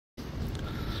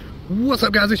What's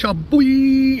up, guys? It's y'all boy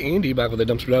Andy back with a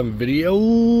dumpster diving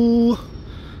video.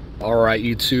 Alright,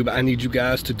 YouTube, I need you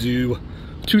guys to do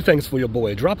two things for your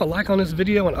boy. Drop a like on this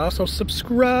video and also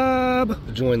subscribe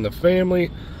to join the family.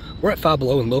 We're at Five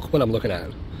Below and look what I'm looking at.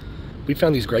 We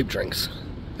found these grape drinks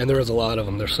and there is a lot of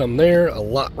them. There's some there, a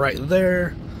lot right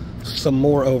there, some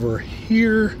more over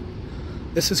here.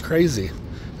 This is crazy.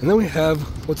 And then we have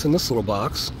what's in this little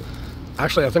box.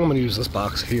 Actually, I think I'm going to use this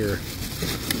box here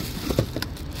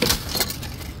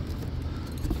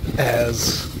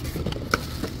as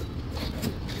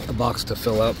a box to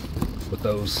fill up with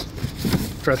those.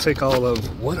 Try to take all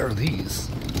of, what are these?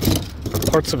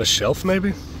 Parts of a shelf,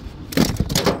 maybe?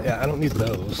 Yeah, I don't need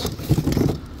those.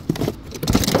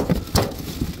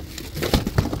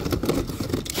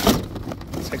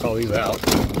 Take all these out.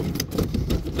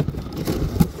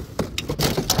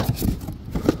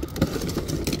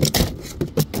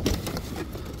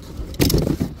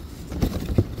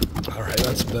 Alright,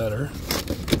 that's better.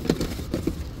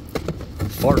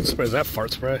 Fart spray, is that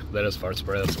fart spray? That is fart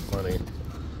spray, that's funny.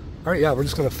 Alright, yeah, we're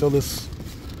just gonna fill this.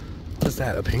 What is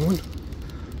that, a penguin?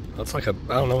 That's like a,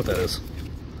 I don't know what that is.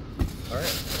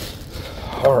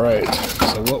 Alright,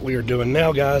 so what we are doing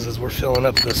now, guys, is we're filling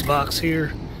up this box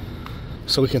here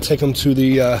so we can take them to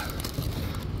the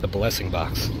blessing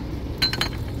box.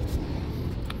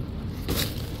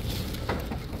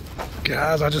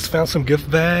 Guys, I just found some gift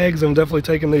bags. I'm definitely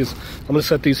taking these. I'm gonna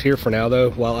set these here for now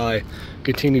though, while I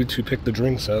continue to pick the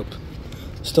drinks up.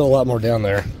 Still a lot more down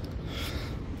there.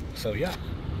 So yeah.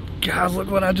 Guys, look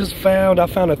what I just found. I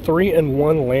found a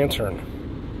 3-in-1 lantern.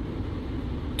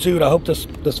 Dude, I hope this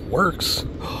works.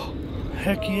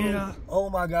 Heck yeah. Oh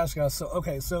my gosh, guys. So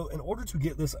okay, so in order to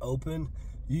get this open,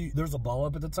 there's a ball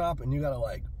up at the top and you gotta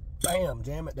like bam,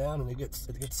 jam it down and it gets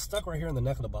stuck right here in the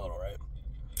neck of the bottle, right?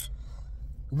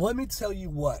 Let me tell you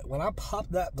what, when I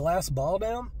popped that glass ball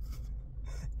down,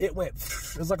 it went,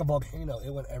 it was like a volcano. It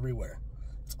went everywhere.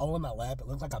 It's all in my lap. It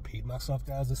looks like I peed myself,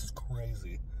 guys. This is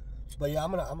crazy. But yeah,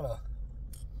 I'm gonna.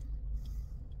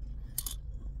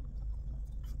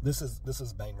 This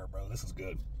is banger, bro. This is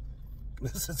good.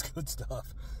 This is good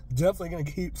stuff. Definitely gonna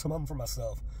keep some of them for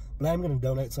myself, but I'm gonna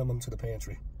donate some of them to the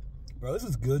pantry. Bro, this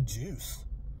is good juice.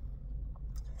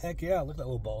 Heck yeah, look at that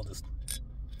little ball just.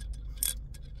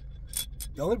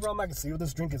 The only problem I can see with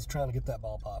this drink is trying to get that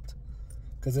ball popped.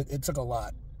 Because it took a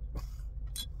lot.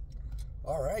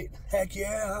 Alright. Heck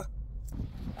yeah.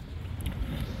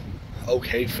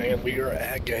 Okay, fam. We are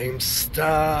at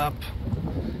GameStop.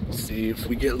 See if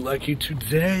we get lucky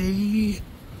today.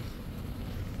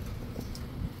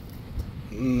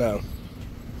 No.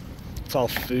 It's all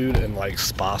food and like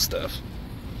spa stuff.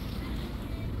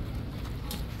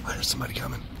 I hear somebody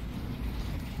coming.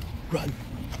 Run.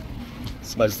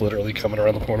 Somebody's literally coming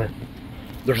around the corner.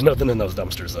 There's nothing in those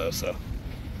dumpsters though, so.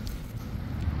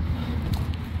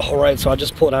 Alright, so I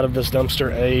just pulled out of this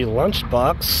dumpster a lunch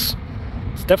box.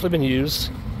 It's definitely been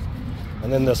used.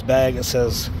 And then this bag, it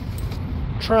says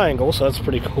triangle, so that's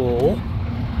pretty cool.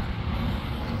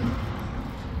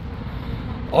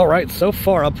 Alright, so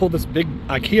far I pulled this big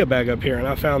IKEA bag up here and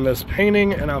I found this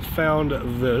painting and I found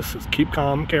this. It's Keep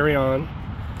Calm, Carry On.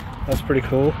 That's pretty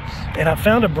cool. And I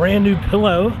found a brand new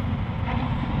pillow.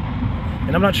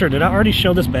 And I'm not sure, did I already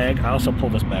show this bag? I also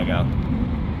pulled this bag out.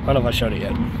 I don't know if I showed it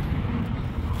yet.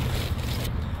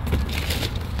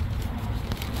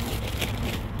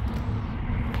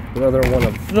 Another one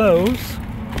of those.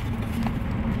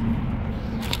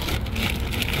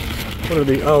 What are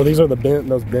these? Oh, these are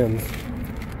those bins.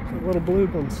 Little blue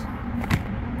ones.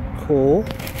 Cool.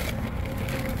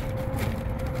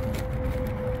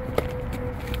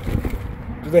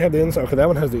 Do they have the insert? Okay, that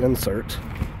one has the insert.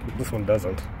 This one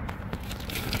doesn't.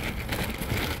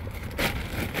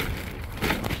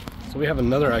 So we have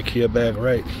another IKEA bag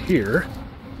right here.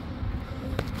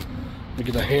 Let me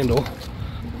get the handle.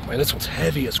 Man, this one's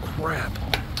heavy as crap.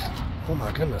 Oh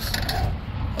my goodness.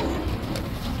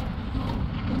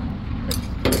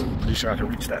 Pretty sure I can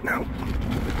reach that now.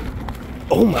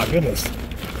 Oh my goodness.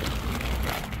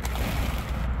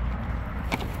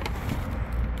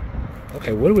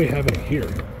 Okay, what do we have in here?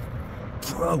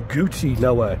 Bro, Gucci,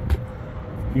 no way.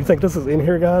 You think this is in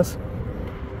here, guys?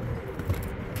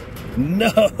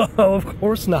 No, of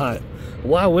course not.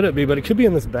 Why would it be? But it could be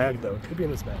in this bag, though. It could be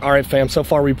in this bag. All right, fam. So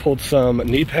far, we pulled some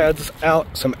knee pads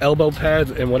out, some elbow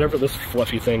pads, and whatever this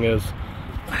fluffy thing is.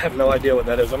 I have no idea what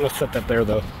that is. I'm going to set that there,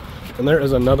 though. And there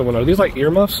is another one. Are these like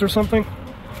earmuffs or something?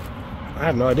 I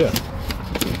have no idea.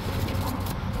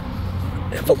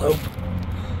 Envelope.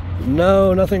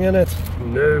 No, nothing in it.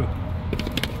 No.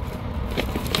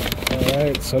 All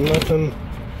right, so nothing.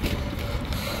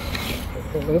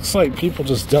 It looks like people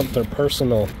just dumped their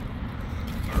personal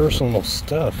personal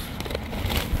stuff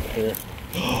here.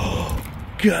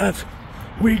 Guys,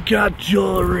 we got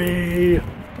jewelry.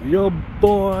 Yo,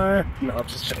 boy. No, I'm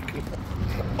just joking.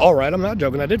 All right, I'm not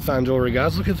joking. I did find jewelry,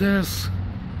 guys. Look at this.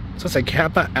 So it's a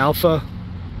Kappa Alpha.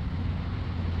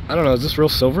 I don't know. Is this real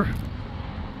silver?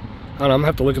 I don't know. I'm gonna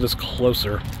have to look at this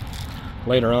closer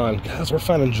later on. Guys, we're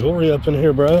finding jewelry up in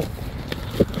here, bro.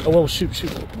 Oh, whoa, shoot,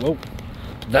 shoot. Whoa.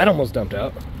 That almost dumped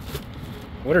out.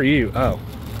 What are you? Oh.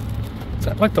 Is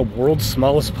that like the world's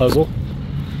smallest puzzle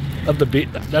of the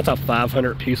beat? That's a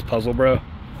 500-piece puzzle, bro.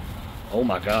 Oh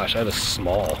my gosh, that is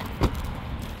small.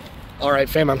 All right,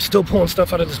 fam, I'm still pulling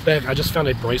stuff out of this bag. I just found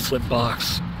a bracelet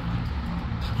box.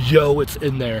 Yo, it's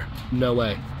in there. No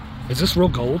way. Is this real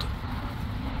gold?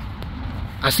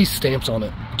 I see stamps on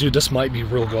it. Dude, this might be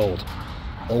real gold.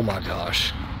 Oh my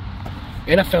gosh.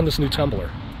 And I found this new tumbler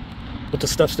with the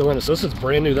stuff still in it. So this is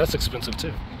brand new. That's expensive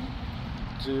too.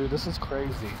 Dude, this is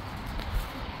crazy.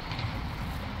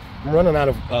 I'm running out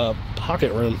of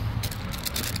pocket room.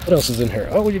 What else is in here?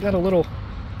 Oh, you got a little...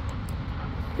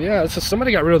 Yeah, it's just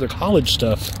somebody got rid of their college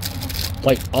stuff.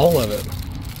 Like, all of it.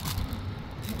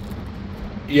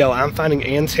 Yo, I'm finding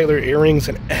Ann Taylor earrings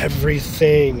and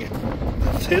everything.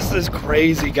 This is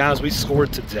crazy, guys. We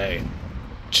scored today.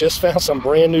 Just found some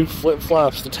brand new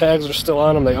flip-flops. The tags are still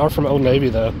on them. They are from Old Navy,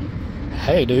 though.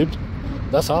 Hey, dude.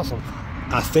 That's awesome.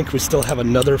 I think we still have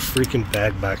another freaking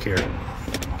bag back here.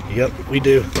 Yep, we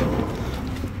do.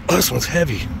 Oh, this one's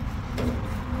heavy.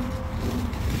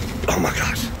 Oh my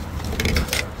gosh.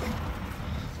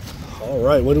 All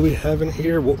right, what do we have in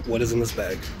here? What is in this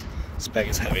bag? This bag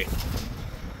is heavy.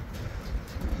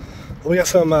 Well, we got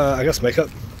some, I guess, makeup.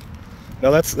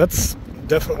 No, that's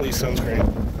definitely sunscreen.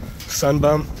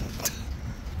 Sunbum.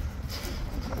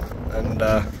 And,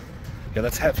 yeah,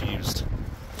 that's half used.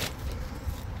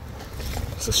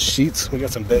 This is sheets. We got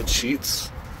some bed sheets.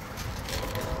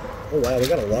 Oh, wow, we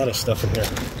got a lot of stuff in here.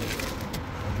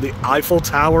 The Eiffel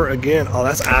Tower again. Oh,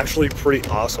 that's actually pretty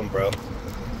awesome, bro.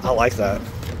 I like that.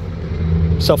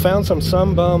 So found some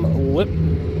Sunbum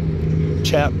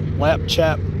lap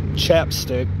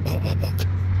chapstick.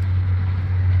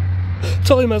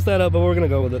 Totally messed that up, but we're gonna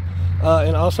go with it.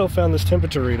 And also found this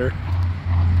temperature reader.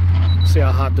 See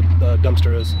how hot the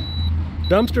dumpster is.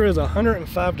 Dumpster is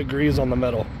 105 degrees on the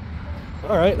metal.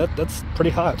 All right, that's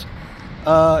pretty hot.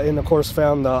 And of course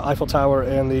found the Eiffel Tower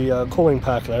and the cooling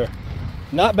pack there.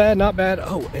 Not bad, not bad.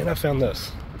 Oh, and I found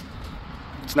this.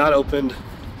 It's not opened.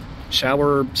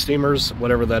 Shower steamers,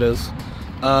 whatever that is.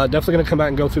 Definitely gonna come back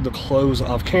and go through the clothes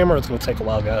off camera. It's gonna take a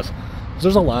while, guys.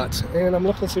 There's a lot, and I'm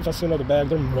looking to see if I see another bag.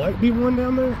 There might be one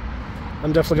down there.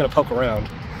 I'm definitely gonna poke around.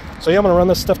 So yeah, I'm gonna run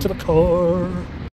this stuff to the car.